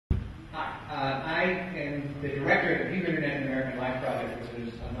I am the director of the People Internet and American Life Project, which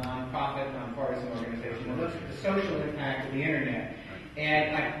is a non-profit, non-partisan organization that looks at the social impact of the Internet.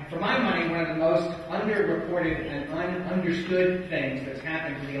 And for my money, one of the most underreported and ununderstood things that's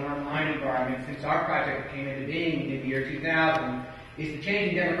happened to the online environment since our project came into being in the year 2000 is the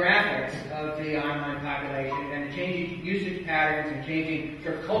changing demographics of the online population and the changing usage patterns and changing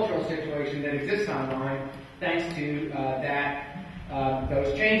sort of cultural situation that exists online thanks to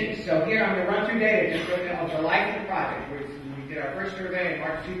those changes. So here I'm going to run through data just of the life of the project. We did our first survey in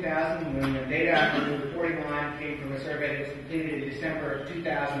March 2000 when the data on the reporting line came from a survey that was completed in December of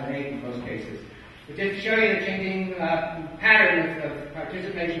 2008 in most cases. But just to show you the changing pattern of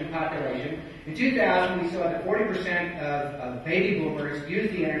participation in population, in 2000 we saw that 40% of baby boomers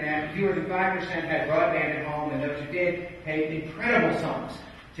used the internet, fewer than 5% had broadband at home, and those who did paid incredible sums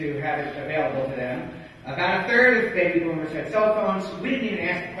to have it available to them. About a third of baby boomers had cell phones. We didn't even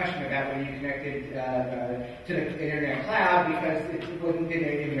ask a question about whether you connected to the internet cloud because it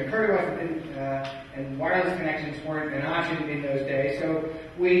didn't even occur to us, and wireless connections weren't an option in those days. So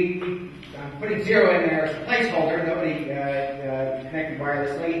I'm putting 0 in there as a placeholder. Nobody connected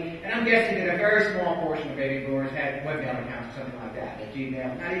wirelessly, and I'm guessing that a very small portion of baby boomers had webmail accounts or something like that. A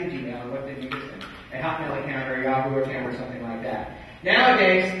Gmail, not even Gmail, what didn't exist? A Hotmail account or a Yahoo account or something like that.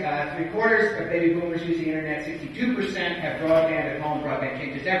 Nowadays, 3/4 of baby boomers use the internet, 62% have broadband at home. Broadband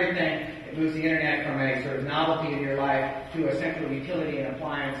changes everything. It moves the internet from a sort of novelty in your life to a central utility and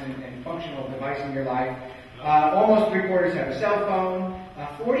appliance and functional device in your life. Almost 3/4 have a cell phone.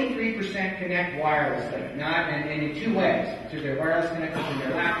 43% connect wirelessly, and in two ways, through their wireless connections in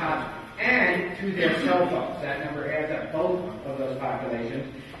their laptops and through their cell phones. That number adds up both of those populations.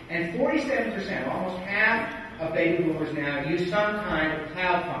 And 47%, almost half of baby boomers now use some kind of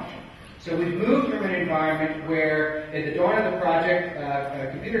cloud function. So we've moved from an environment where, at the dawn of the project,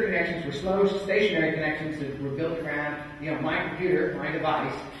 computer connections were slow, stationary connections that were built around, my computer, my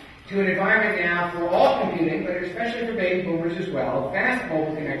device, to an environment now for all computing, but especially for baby boomers as well, fast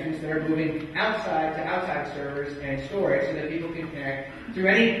mobile connections that are moving outside to outside servers and storage so that people can connect through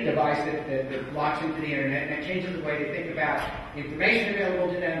any device that locks into the internet, and that changes the way they think about information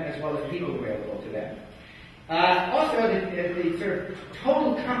available to them as well as people available to them. Also, the sort of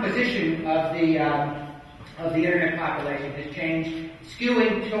total composition of the internet population has changed,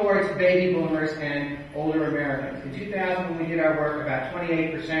 skewing towards baby boomers and older Americans. In 2000, when we did our work, about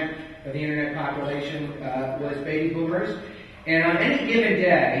 28% of the internet population was baby boomers. And on any given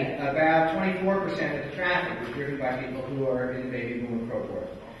day, about 24% of the traffic was driven by people who are in the baby boomer cohort.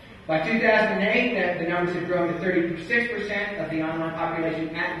 By 2008, the numbers had grown to 36% of the online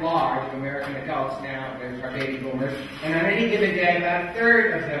population at large of American adults now are baby boomers. And on any given day, about a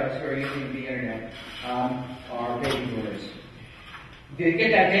third of those who are using the internet are baby boomers. To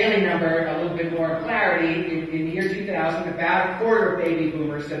get that daily number a little bit more clarity, in the year 2000, about a quarter of baby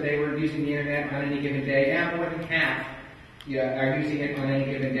boomers said they were using the internet on any given day. Now more than half are using it on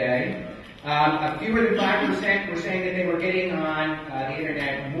any given day. Fewer than 5% were saying that they were getting on the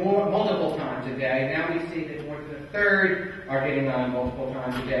internet multiple times a day. Now we see that more than a third are getting on multiple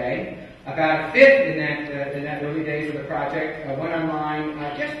times a day. About a fifth in that early days of the project went online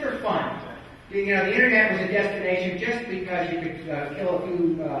just for fun. The internet was a destination just because you could kill a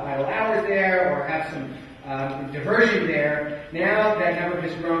few idle hours there or have some diversion there. Now that number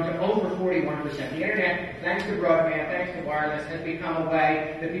has grown to over 41%. The internet, thanks to broadband, thanks to wireless, has become a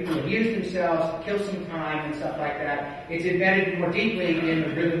way that people abuse themselves, kill some time and stuff like that. It's embedded more deeply in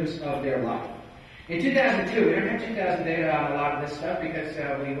the rhythms of their life. In 2002, we don't have 2000 data on a lot of this stuff because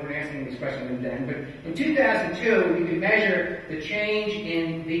we weren't asking these questions then, but in 2002, we could measure the change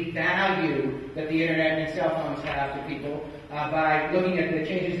in the value that the internet and cell phones have to people by looking at the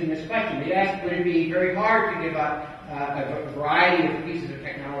changes in this question. We asked, would it be very hard to give up a variety of pieces of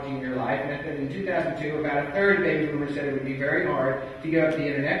technology in your life? And in 2002, about a third of baby boomers said it would be very hard to give up the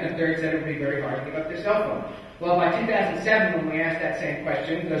internet, and a third said it would be very hard to give up their cell phone. Well, by 2007, when we asked that same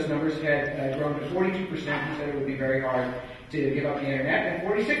question, those numbers had grown to 42% who said it would be very hard to give up the internet, and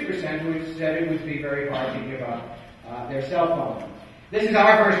 46% who said it would be very hard to give up their cell phone. This is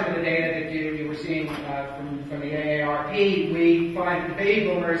our version of the data that you were seeing from the AARP. We find that the baby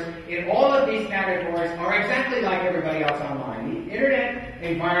boomers in all of these categories are exactly like everybody else online. The internet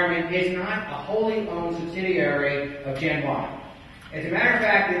environment is not a wholly owned subsidiary of Gen Y. As a matter of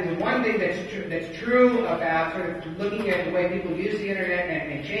fact, the one thing that's true about sort of looking at the way people use the internet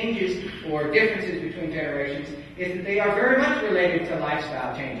and changes or differences between generations is that they are very much related to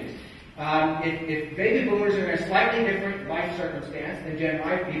lifestyle changes. If baby boomers are in a slightly different life circumstance than Gen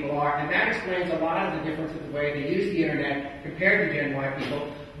Y people are, and that explains a lot of the difference in the way they use the internet compared to Gen Y people,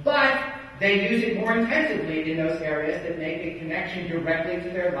 but they use it more intensively in those areas that make a connection directly to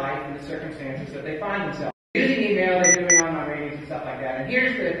their life and the circumstances that they find themselves. Using email, they're doing online ratings and stuff like that. And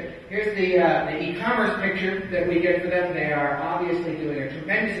here's the e-commerce picture that we get for them. They are obviously doing a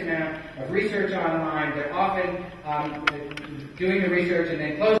tremendous amount of research online. They're often doing the research and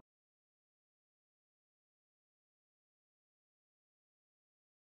then closing.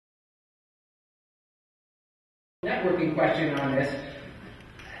 Networking question on this.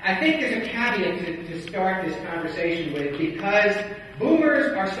 I think there's a caveat to start this conversation with, because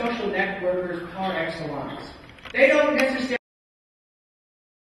boomers are social networkers par excellence. They don't necessarily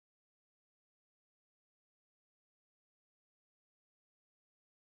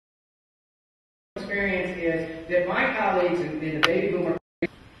experience is that my colleagues in the baby boomer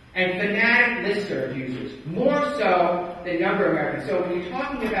and fanatic listserv users, more so than younger Americans. So when you're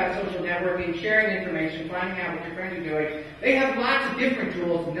talking about social networking, sharing information, finding out what your friends are doing, they have lots of different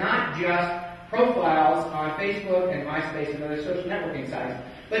tools, not just profiles on Facebook and MySpace and other social networking sites.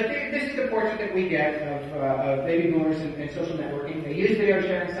 But this is the portrait that we get of baby boomers and social networking. They use video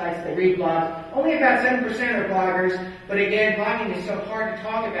sharing sites, they read blogs. Only about 7% are bloggers, but again, blogging is so hard to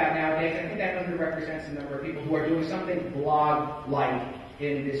talk about nowadays. I think that underrepresents the number of people who are doing something blog-like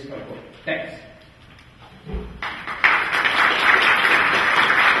in this cohort. Thanks.